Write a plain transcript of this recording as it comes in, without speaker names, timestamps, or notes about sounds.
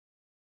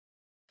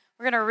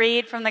We're going to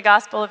read from the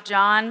Gospel of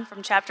John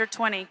from chapter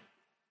 20.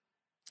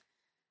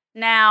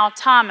 Now,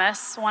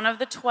 Thomas, one of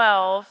the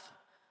 12,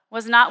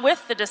 was not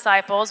with the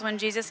disciples when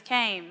Jesus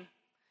came.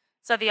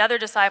 So the other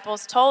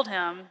disciples told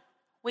him,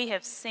 "We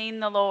have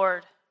seen the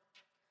Lord."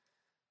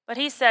 But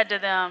he said to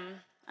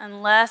them,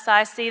 "Unless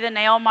I see the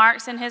nail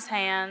marks in his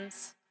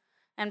hands,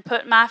 and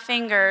put my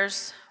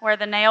fingers where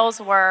the nails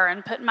were,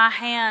 and put my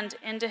hand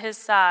into his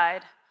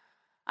side,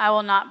 I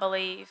will not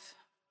believe."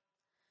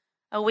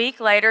 A week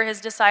later, his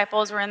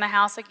disciples were in the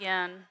house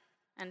again,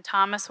 and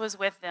Thomas was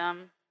with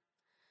them.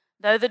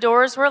 Though the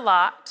doors were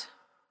locked,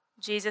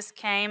 Jesus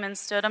came and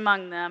stood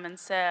among them and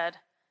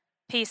said,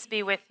 "Peace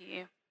be with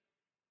you."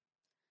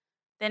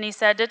 Then he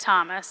said to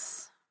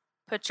Thomas,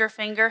 "Put your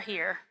finger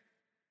here.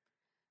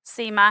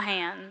 See my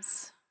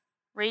hands.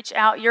 Reach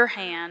out your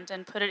hand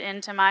and put it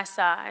into my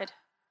side.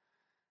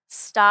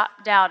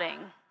 Stop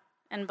doubting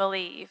and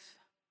believe."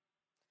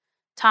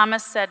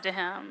 Thomas said to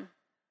him,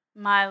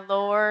 "My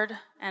Lord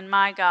and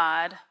my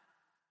God."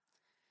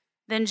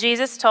 Then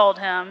Jesus told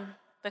him,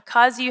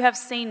 "Because you have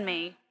seen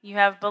me, you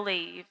have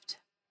believed.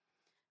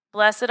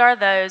 Blessed are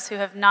those who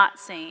have not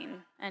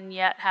seen and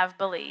yet have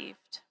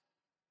believed."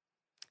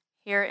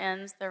 Here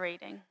ends the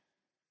reading.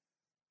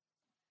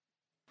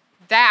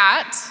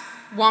 That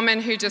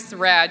woman who just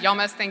read, y'all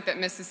must think that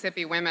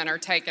Mississippi women are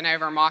taking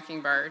over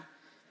Mockingbird.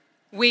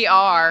 We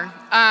are.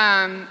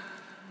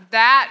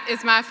 That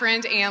is my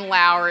friend Ann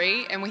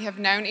Lowry, and we have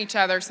known each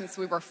other since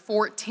we were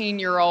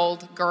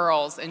 14-year-old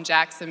girls in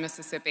Jackson,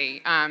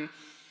 Mississippi.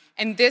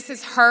 And this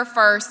is her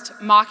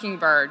first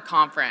Mockingbird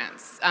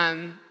conference.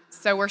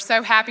 So we're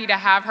so happy to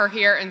have her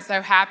here and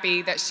so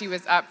happy that she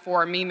was up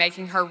for me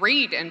making her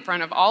read in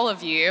front of all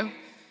of you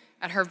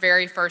at her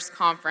very first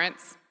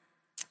conference.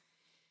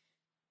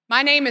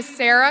 My name is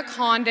Sarah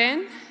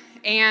Condon,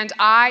 and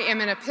I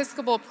am an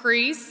Episcopal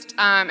priest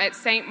at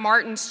St.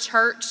 Martin's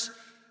Church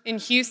in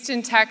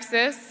Houston,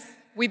 Texas.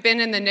 We've been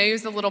in the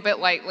news a little bit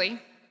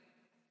lately.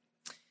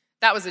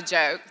 That was a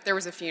joke. There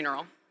was a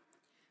funeral.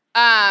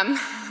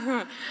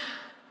 I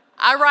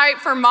write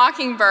for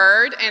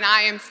Mockingbird, and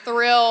I am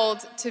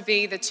thrilled to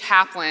be the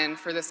chaplain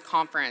for this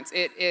conference.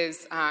 It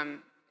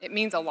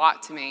means a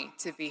lot to me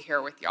to be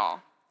here with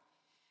y'all,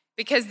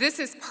 because this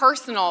is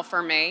personal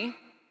for me.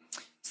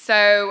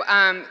 So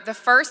the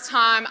first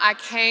time I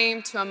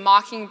came to a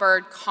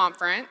Mockingbird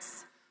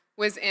conference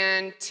was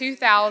in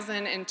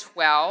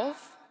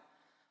 2012.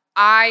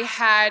 I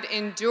had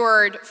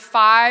endured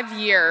 5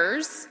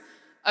 years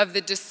of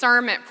the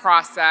discernment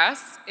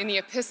process in the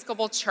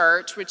Episcopal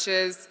Church, which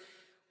is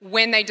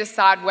when they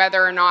decide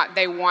whether or not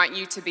they want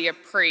you to be a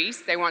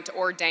priest, they want to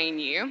ordain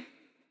you.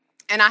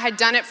 And I had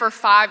done it for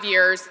 5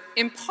 years,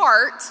 in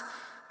part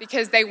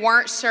because they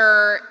weren't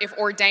sure if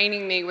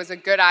ordaining me was a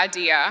good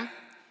idea.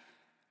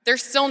 They're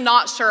still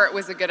not sure it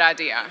was a good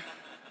idea,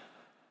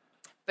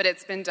 but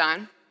it's been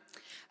done.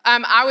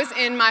 I was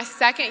in my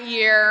second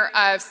year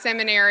of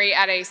seminary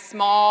at a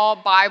small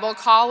Bible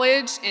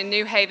college in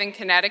New Haven,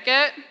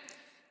 Connecticut,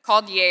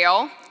 called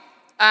Yale.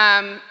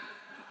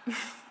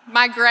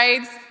 My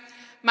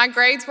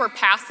grades were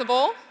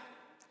passable.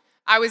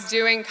 I was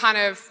doing kind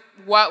of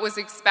what was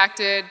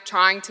expected,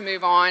 trying to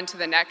move on to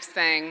the next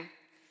thing.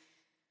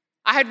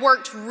 I had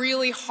worked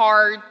really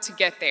hard to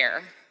get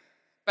there,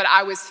 but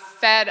I was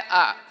fed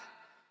up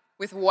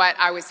with what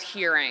I was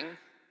hearing,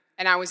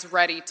 and I was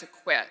ready to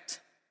quit.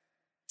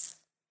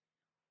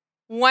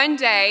 One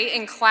day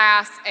in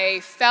class,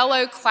 a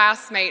fellow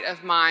classmate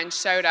of mine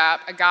showed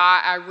up, a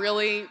guy I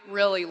really,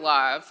 really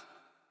love,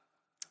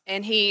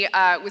 and he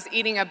was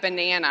eating a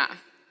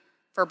banana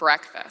for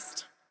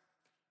breakfast.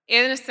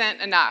 Innocent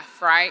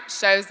enough, right?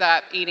 Shows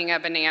up eating a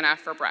banana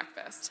for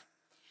breakfast.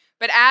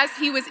 But as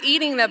he was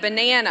eating the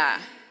banana,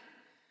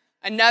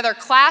 another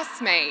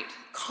classmate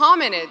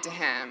commented to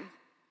him,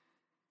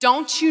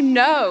 "Don't you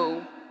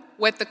know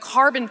what the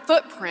carbon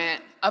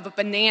footprint of a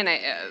banana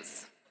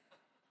is?"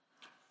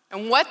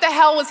 And what the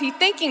hell was he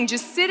thinking,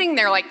 just sitting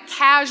there like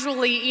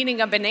casually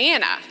eating a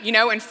banana,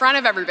 in front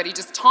of everybody,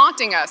 just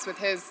taunting us with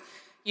his,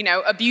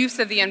 abuse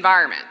of the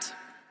environment?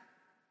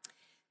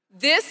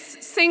 This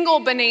single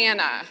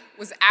banana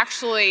was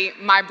actually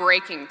my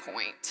breaking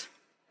point,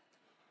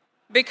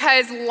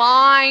 because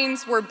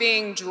lines were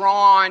being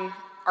drawn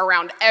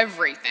around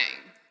everything.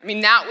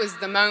 That was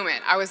the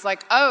moment. I was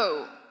like,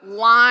 oh,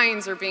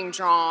 lines are being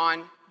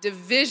drawn,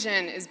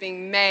 division is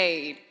being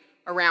made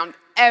around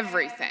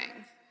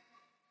everything.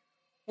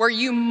 Were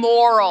you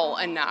moral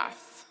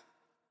enough?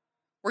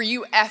 Were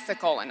you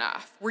ethical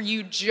enough? Were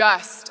you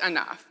just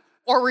enough?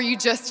 Or were you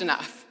just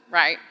enough,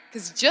 right?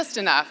 Because just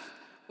enough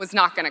was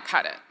not going to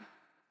cut it.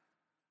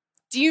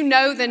 Do you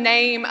know the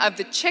name of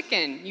the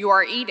chicken you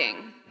are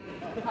eating?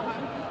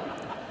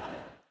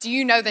 Do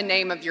you know the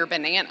name of your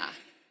banana,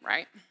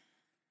 right?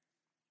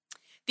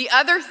 The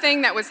other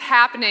thing that was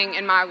happening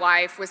in my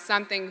life was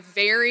something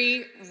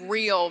very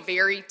real,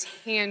 very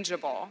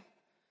tangible.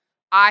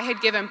 I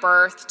had given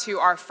birth to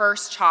our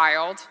first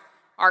child,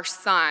 our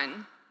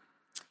son,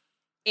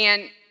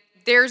 and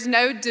there's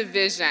no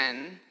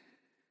division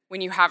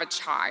when you have a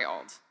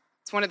child.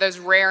 It's one of those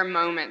rare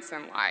moments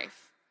in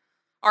life.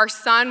 Our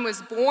son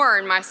was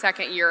born my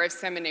second year of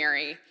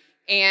seminary,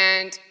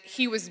 and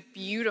he was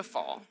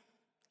beautiful.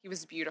 He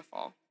was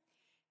beautiful.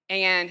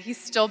 And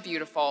he's still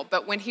beautiful.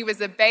 But when he was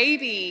a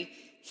baby,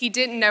 he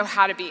didn't know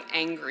how to be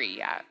angry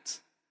yet,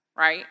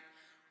 right?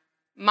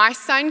 My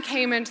son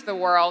came into the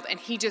world, and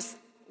he just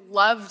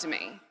loved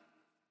me,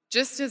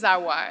 just as I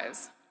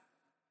was.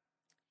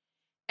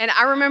 And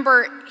I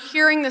remember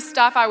hearing the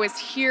stuff I was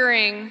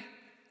hearing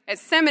at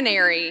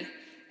seminary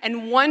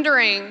and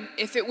wondering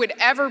if it would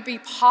ever be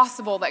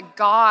possible that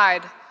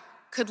God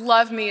could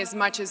love me as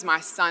much as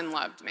my son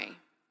loved me.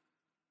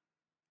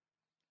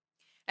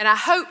 And I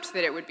hoped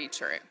that it would be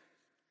true,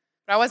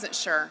 but I wasn't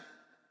sure.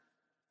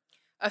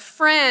 A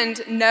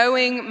friend,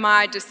 knowing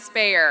my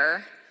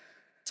despair,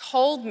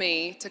 told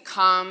me to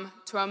come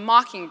to a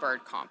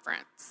Mockingbird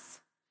conference.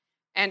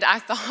 And I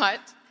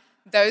thought,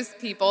 those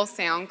people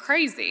sound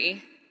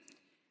crazy.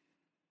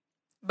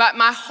 But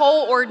my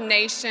whole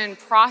ordination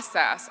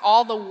process,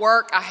 all the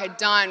work I had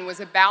done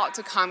was about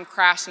to come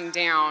crashing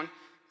down,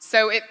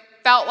 so it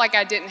felt like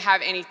I didn't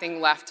have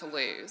anything left to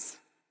lose.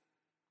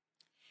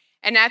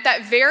 And at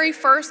that very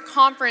first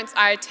conference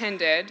I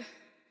attended,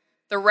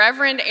 the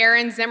Reverend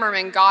Aaron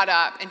Zimmerman got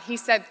up and he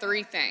said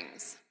 3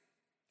 things.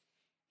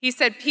 He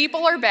said,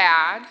 people are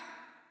bad,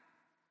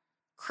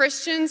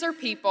 Christians are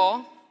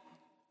people,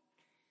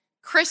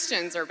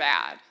 Christians are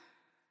bad,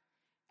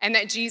 and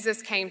that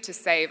Jesus came to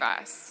save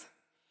us.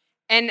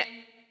 And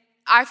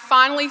I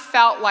finally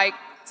felt like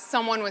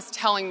someone was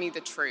telling me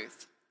the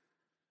truth.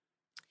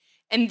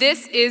 And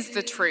this is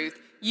the truth.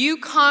 You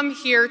come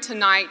here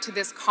tonight to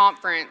this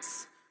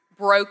conference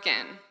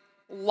broken,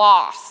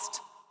 lost,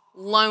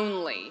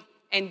 lonely,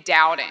 and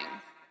doubting.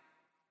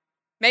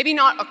 Maybe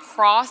not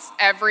across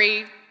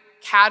every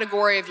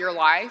category of your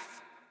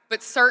life,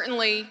 but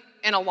certainly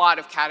in a lot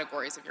of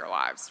categories of your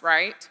lives,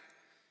 right?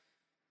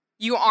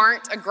 You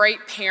aren't a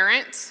great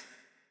parent.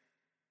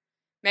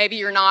 Maybe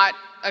you're not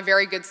a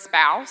very good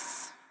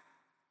spouse.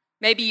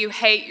 Maybe you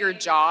hate your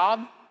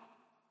job.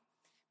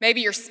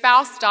 Maybe your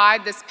spouse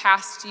died this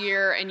past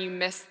year and you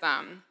miss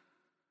them.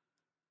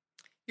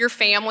 Your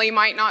family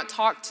might not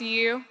talk to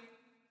you.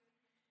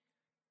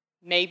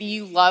 Maybe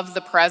you love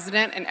the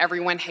president and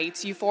everyone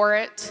hates you for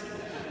it.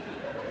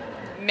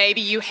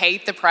 Maybe you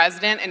hate the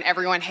president and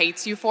everyone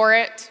hates you for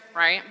it,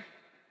 right?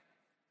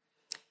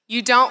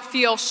 You don't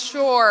feel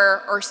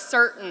sure or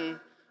certain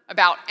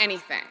about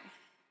anything.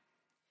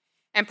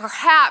 And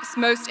perhaps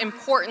most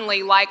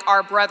importantly, like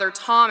our brother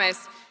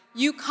Thomas,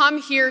 you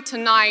come here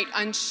tonight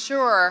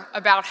unsure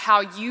about how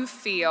you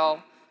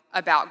feel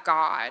about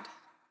God.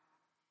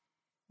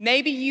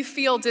 Maybe you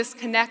feel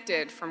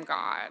disconnected from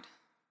God.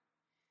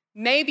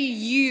 Maybe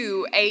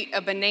you ate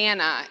a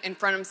banana in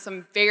front of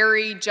some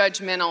very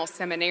judgmental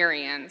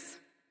seminarians.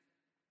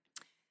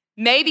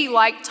 Maybe,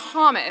 like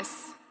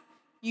Thomas,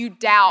 you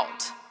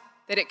doubt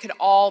that it could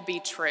all be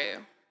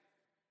true.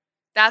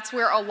 That's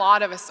where a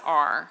lot of us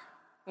are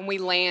when we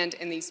land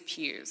in these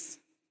pews.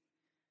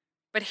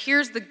 But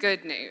here's the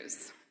good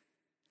news.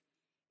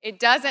 It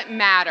doesn't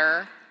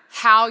matter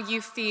how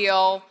you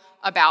feel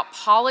about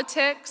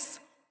politics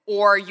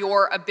or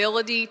your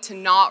ability to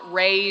not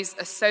raise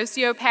a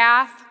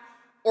sociopath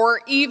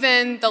or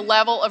even the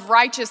level of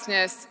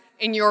righteousness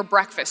in your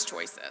breakfast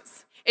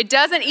choices. It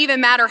doesn't even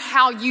matter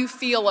how you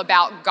feel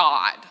about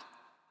God.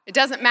 It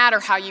doesn't matter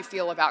how you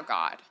feel about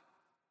God,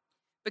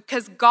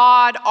 because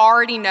God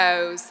already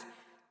knows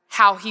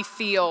how he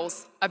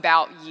feels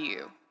about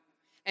you.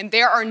 And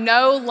there are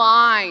no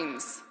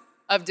lines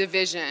of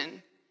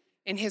division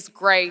in his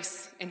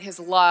grace, in his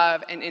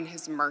love, and in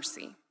his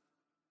mercy.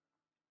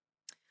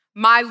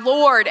 My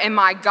Lord and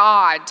my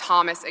God,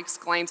 Thomas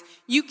exclaims.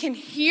 You can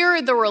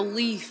hear the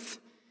relief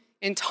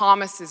in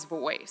Thomas's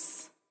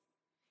voice.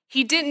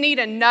 He didn't need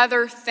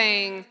another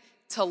thing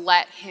to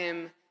let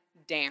him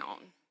down.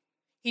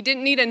 He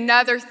didn't need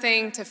another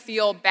thing to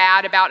feel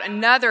bad about,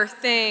 another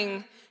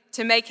thing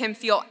to make him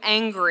feel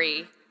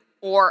angry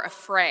or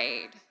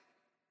afraid.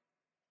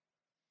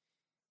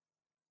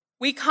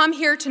 We come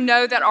here to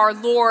know that our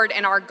Lord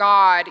and our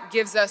God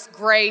gives us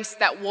grace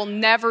that will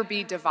never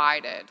be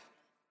divided.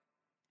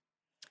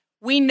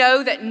 We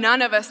know that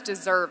none of us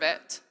deserve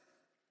it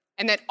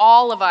and that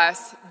all of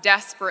us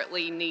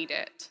desperately need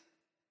it.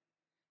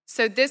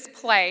 So this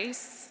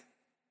place,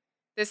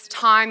 this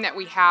time that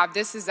we have,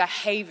 this is a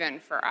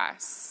haven for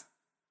us.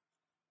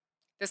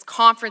 This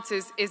conference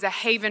is a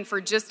haven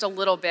for just a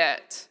little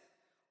bit.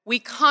 We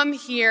come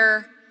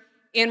here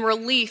in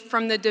relief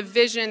from the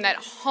division that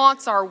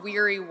haunts our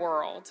weary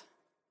world,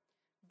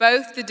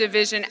 both the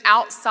division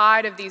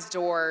outside of these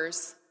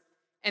doors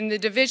and the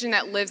division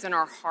that lives in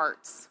our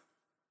hearts.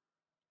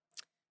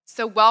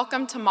 So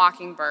welcome to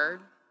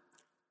Mockingbird,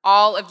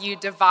 all of you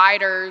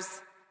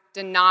dividers,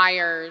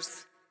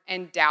 deniers,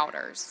 and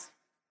doubters.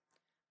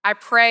 I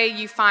pray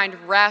you find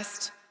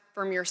rest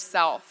from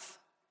yourself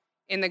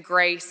in the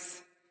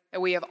grace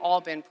that we have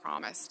all been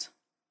promised.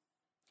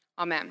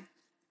 Amen.